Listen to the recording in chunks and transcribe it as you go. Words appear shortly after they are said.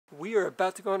We are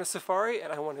about to go on a safari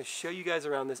and I want to show you guys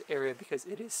around this area because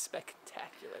it is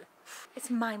spectacular. It's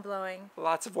mind-blowing.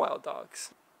 Lots of wild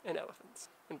dogs and elephants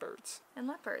and birds. And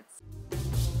leopards.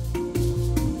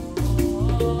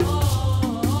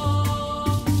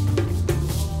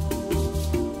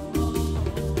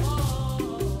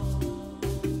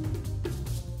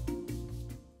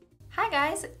 Hi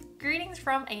guys, greetings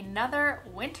from another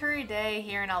wintry day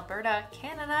here in Alberta,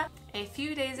 Canada. A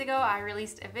few days ago I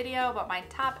released a video about my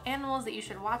top animals that you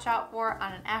should watch out for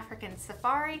on an African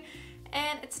safari,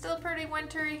 and it's still pretty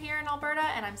wintry here in Alberta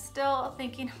and I'm still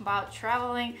thinking about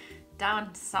traveling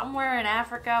down somewhere in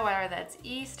Africa, whether that's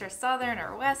east or southern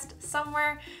or west,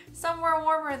 somewhere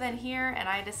warmer than here, and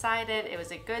I decided it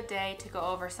was a good day to go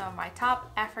over some of my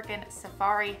top African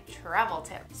safari travel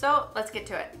tips. So let's get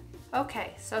to it.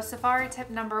 Okay, so safari tip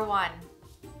number 1.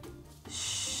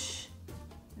 Shh,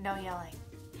 no yelling.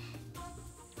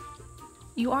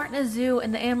 You aren't in a zoo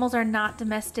and the animals are not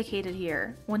domesticated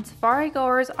here. When safari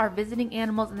goers are visiting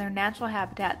animals in their natural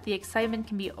habitat, the excitement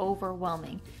can be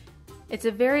overwhelming. It's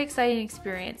a very exciting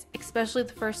experience, especially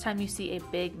the first time you see a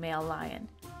big male lion.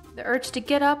 The urge to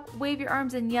get up, wave your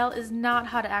arms and yell is not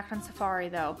how to act on safari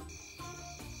though.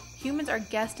 Humans are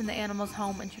guests in the animal's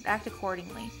home and should act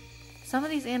accordingly. Some of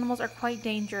these animals are quite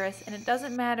dangerous, and it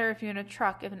doesn't matter if you're in a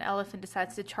truck if an elephant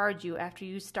decides to charge you after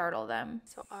you startle them.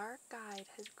 So our guide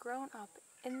has grown up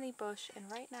in the bush, and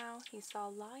right now he saw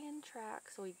lion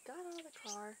tracks, so he got out of the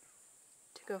car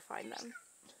to go find them.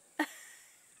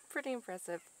 Pretty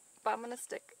impressive, but I'm gonna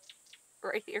stick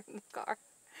right here in the car.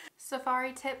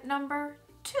 Safari tip number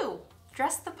 2,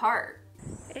 dress the part.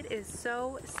 It is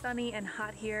so sunny and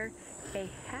hot here. A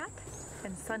hat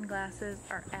and sunglasses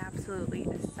are absolutely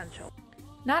essential.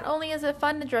 Not only is it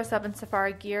fun to dress up in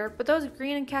safari gear, but those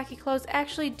green and khaki clothes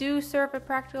actually do serve a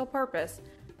practical purpose.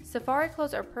 Safari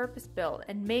clothes are purpose-built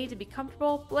and made to be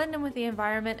comfortable, blend in with the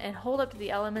environment, and hold up to the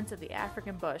elements of the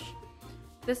African bush.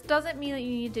 This doesn't mean that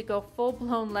you need to go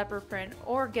full-blown leopard print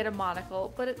or get a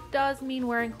monocle, but it does mean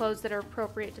wearing clothes that are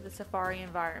appropriate to the safari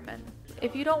environment.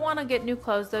 If you don't want to get new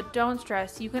clothes though, don't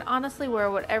stress, you can honestly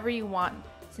wear whatever you want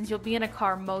since you'll be in a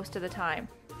car most of the time.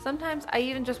 Sometimes I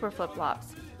even just wear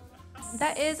flip-flops.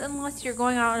 That is, unless you're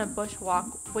going out on a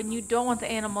bushwalk when you don't want the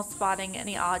animals spotting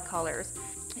any odd colors.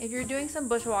 If you're doing some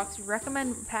bushwalks, we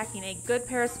recommend packing a good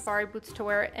pair of safari boots to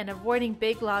wear and avoiding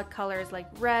big loud colors like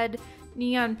red,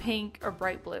 neon pink, or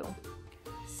bright blue.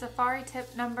 Safari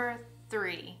tip number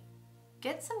 3.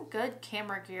 Get some good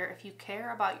camera gear if you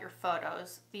care about your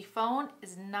photos. The phone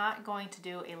is not going to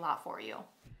do a lot for you.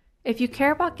 If you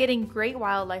care about getting great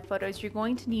wildlife photos, you're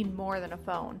going to need more than a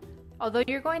phone. Although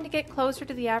you're going to get closer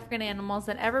to the African animals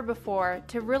than ever before,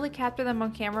 to really capture them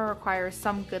on camera requires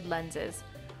some good lenses.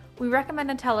 We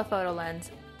recommend a telephoto lens.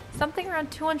 Something around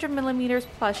 200mm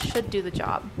plus should do the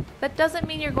job. That doesn't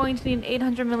mean you're going to need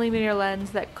an 800mm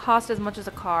lens that costs as much as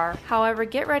a car. However,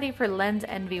 get ready for lens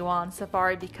envy while on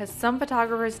safari because some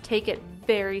photographers take it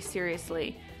very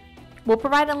seriously. We'll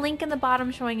provide a link in the bottom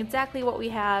showing exactly what we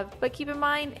have, but keep in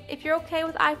mind, if you're okay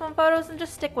with iPhone photos, then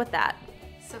just stick with that.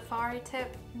 Safari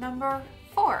tip number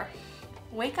 4.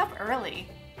 Wake up early.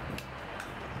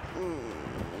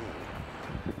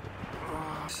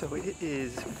 So it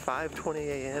is 5:20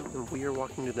 a.m. and we are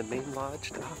walking to the main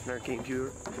lodge to hop in our game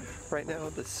viewer. Right now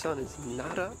the sun is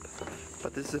not up,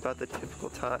 but this is about the typical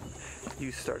time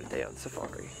you start a day on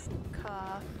safari.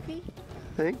 Coffee?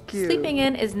 Thank you. Sleeping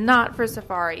in is not for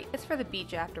safari, it's for the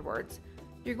beach afterwards.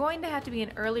 You're going to have to be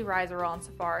an early riser while on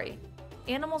safari.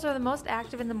 Animals are the most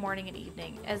active in the morning and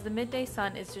evening, as the midday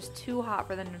sun is just too hot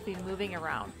for them to be moving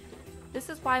around. This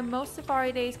is why most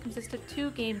safari days consist of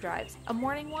 2 game drives, a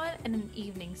morning one and an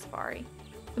evening safari.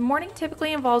 The morning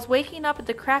typically involves waking up at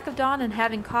the crack of dawn and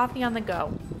having coffee on the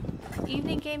go.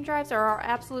 Evening game drives are our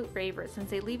absolute favorite since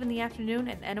they leave in the afternoon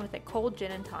and end with a cold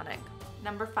gin and tonic.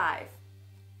 Number 5.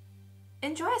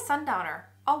 Enjoy a sundowner,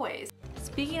 always.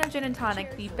 Speaking of gin and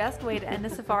tonic, the best way to end a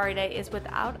safari day is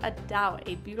without a doubt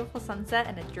a beautiful sunset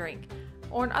and a drink,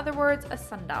 or in other words, a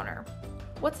sundowner.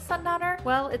 What's a sundowner?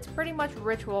 Well, it's pretty much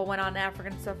ritual when on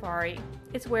African safari.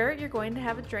 It's where you're going to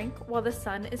have a drink while the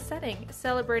sun is setting,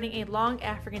 celebrating a long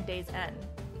African day's end.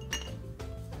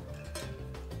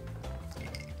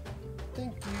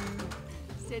 Thank you.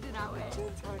 Sit it that way.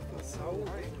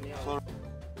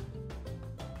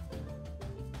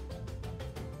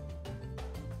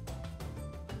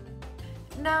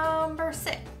 Number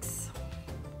 6.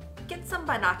 Get some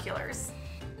binoculars.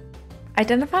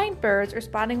 Identifying birds or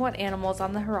spotting what animals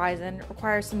on the horizon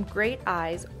requires some great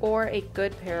eyes or a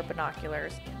good pair of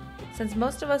binoculars. Since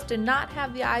most of us do not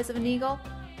have the eyes of an eagle,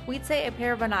 we'd say a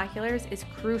pair of binoculars is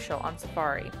crucial on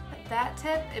safari. that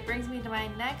tip, it brings me to my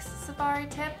next safari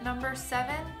tip, number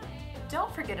 7.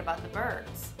 Don't forget about the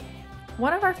birds.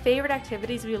 One of our favorite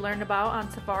activities we learned about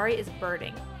on safari is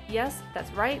birding. Yes,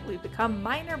 that's right, we become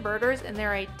minor birders, and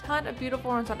there are a ton of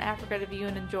beautiful ones on Africa to view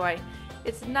and enjoy.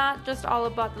 It's not just all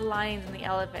about the lions and the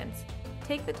elephants.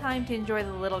 Take the time to enjoy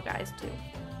the little guys too.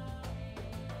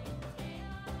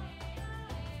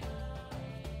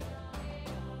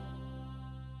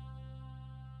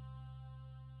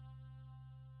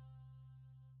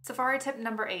 Safari tip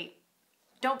number 8.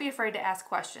 Don't be afraid to ask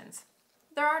questions.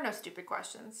 There are no stupid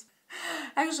questions.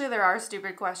 Actually, there are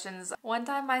stupid questions. One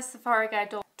time my safari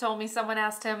guide told me someone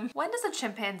asked him, when does a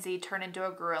chimpanzee turn into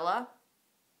a gorilla?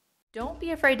 Don't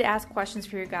be afraid to ask questions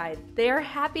for your guide. They are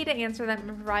happy to answer them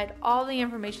and provide all the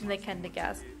information they can to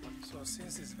guests. So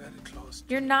since it's very close,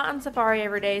 You're not on safari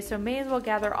every day, so may as well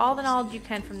gather all the knowledge you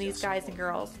can from these guys and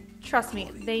girls. Trust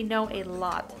me, they know a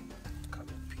lot. come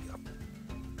and pick up,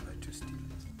 try to steal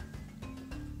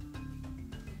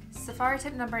it. Safari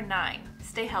tip number 9.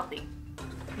 Stay healthy.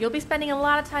 You'll be spending a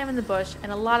lot of time in the bush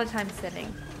and a lot of time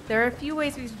sitting. There are a few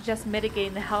ways we suggest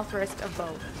mitigating the health risk of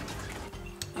both.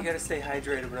 You gotta stay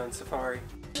hydrated when on safari.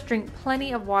 Drink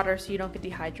plenty of water so you don't get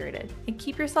dehydrated, and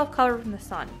keep yourself covered from the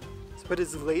sun. So it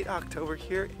is late October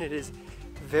here, and it is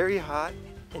very hot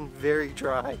and very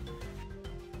dry.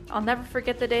 I'll never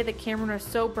forget the day that Cameron was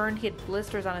so burned he had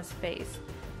blisters on his face.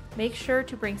 Make sure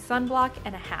to bring sunblock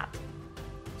and a hat.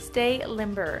 Stay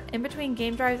limber. In between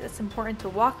game drives, it's important to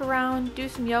walk around, do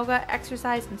some yoga,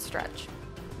 exercise, and stretch.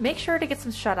 Make sure to get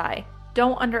some shut-eye.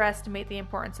 Don't underestimate the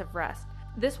importance of rest.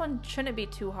 This one shouldn't be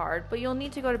too hard, but you'll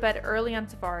need to go to bed early on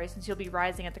safari since you'll be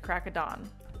rising at the crack of dawn.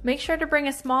 Make sure to bring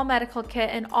a small medical kit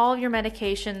and all of your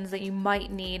medications that you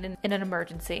might need in an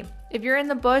emergency. If you're in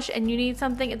the bush and you need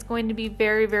something, it's going to be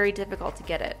very, very difficult to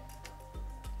get it.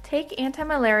 Take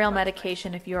anti-malarial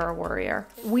medication if you are a worrier.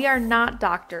 We are not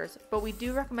doctors, but we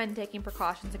do recommend taking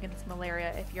precautions against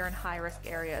malaria if you're in high-risk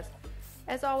areas.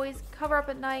 As always, cover up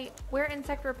at night, wear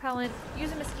insect repellent,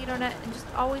 use a mosquito net, and just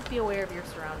always be aware of your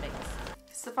surroundings.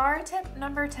 Safari tip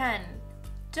number 10.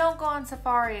 Don't go on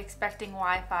safari expecting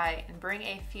Wi-Fi, and bring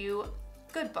a few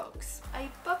good books. A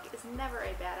book is never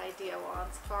a bad idea while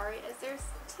on safari, as there's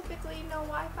typically no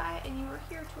Wi-Fi and you are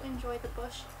here to enjoy the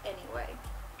bush anyway.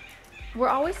 We're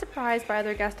always surprised by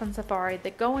other guests on safari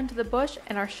that go into the bush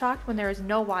and are shocked when there is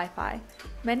no Wi-Fi.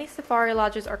 Many safari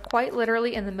lodges are quite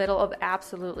literally in the middle of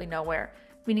absolutely nowhere,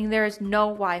 meaning there is no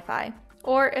Wi-Fi.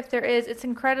 Or if there is, it's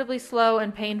incredibly slow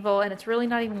and painful, and it's really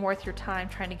not even worth your time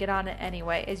trying to get on it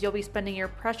anyway, as you'll be spending your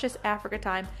precious Africa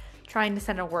time trying to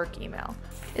send a work email.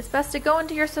 It's best to go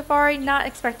into your safari not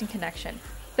expecting connection.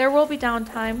 There will be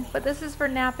downtime, but this is for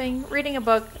napping, reading a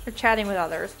book, or chatting with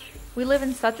others. We live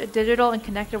in such a digital and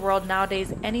connected world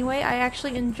nowadays anyway. I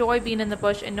actually enjoy being in the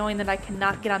bush and knowing that I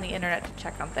cannot get on the internet to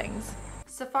check on things.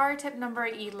 Safari tip number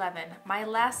 11, my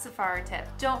last safari tip.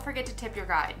 Don't forget to tip your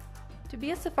guide. To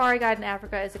be a safari guide in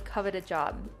Africa is a coveted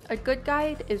job. A good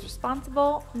guide is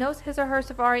responsible, knows his or her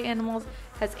safari animals,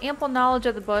 has ample knowledge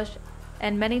of the bush,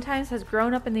 and many times has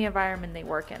grown up in the environment they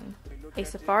work in. A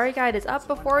safari guide is up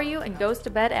before you and goes to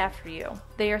bed after you.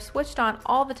 They are switched on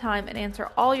all the time and answer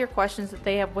all your questions that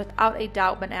they have without a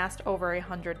doubt been asked over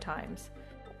 100 times.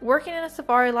 Working in a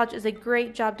safari lodge is a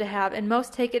great job to have, and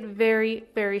most take it very,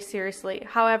 very seriously.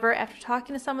 However, after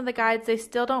talking to some of the guides, they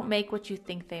still don't make what you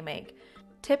think they make.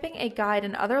 Tipping a guide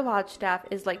and other lodge staff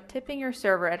is like tipping your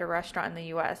server at a restaurant in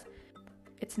the US.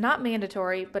 It's not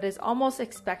mandatory, but is almost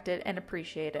expected and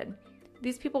appreciated.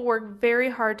 These people work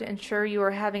very hard to ensure you are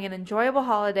having an enjoyable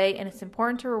holiday, and it's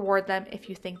important to reward them if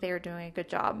you think they are doing a good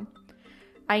job.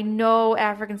 I know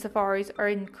African safaris are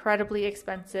incredibly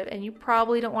expensive, and you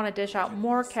probably don't want to dish out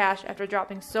more cash after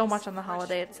dropping so much on the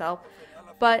holiday itself,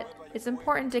 but it's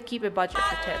important to keep a budget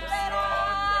for tips.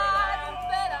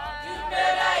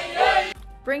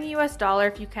 Bring US dollar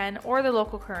if you can, or the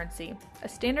local currency. A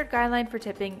standard guideline for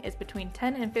tipping is between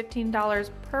 $10 and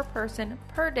 $15 per person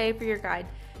per day for your guide,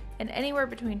 and anywhere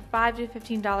between $5 to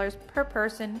 $15 per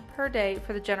person per day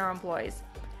for the general employees.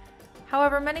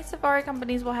 However, many safari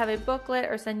companies will have a booklet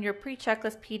or send you a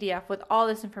pre-checklist PDF with all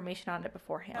this information on it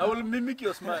beforehand. I will mimic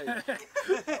your smile.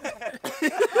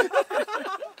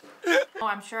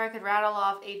 I'm sure I could rattle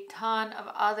off a ton of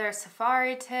other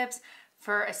safari tips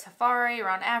for a safari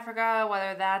around Africa,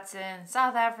 whether that's in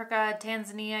South Africa,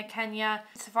 Tanzania, Kenya.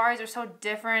 Safaris are so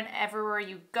different everywhere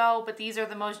you go, but these are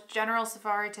the most general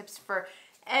safari tips for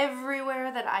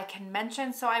everywhere that I can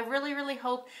mention. So I really, really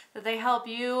hope that they help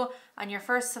you on your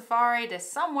first safari to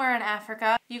somewhere in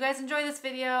Africa. If you guys enjoy this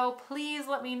video, please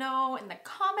let me know in the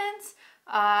comments.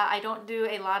 I don't do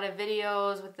a lot of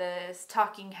videos with this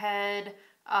talking head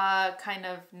kind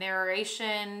of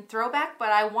narration throwback, but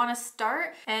I want to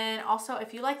start. And also,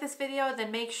 if you like this video,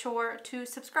 then make sure to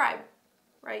subscribe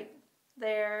right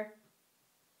there,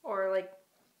 or like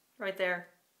right there.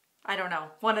 I don't know,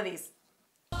 one of these.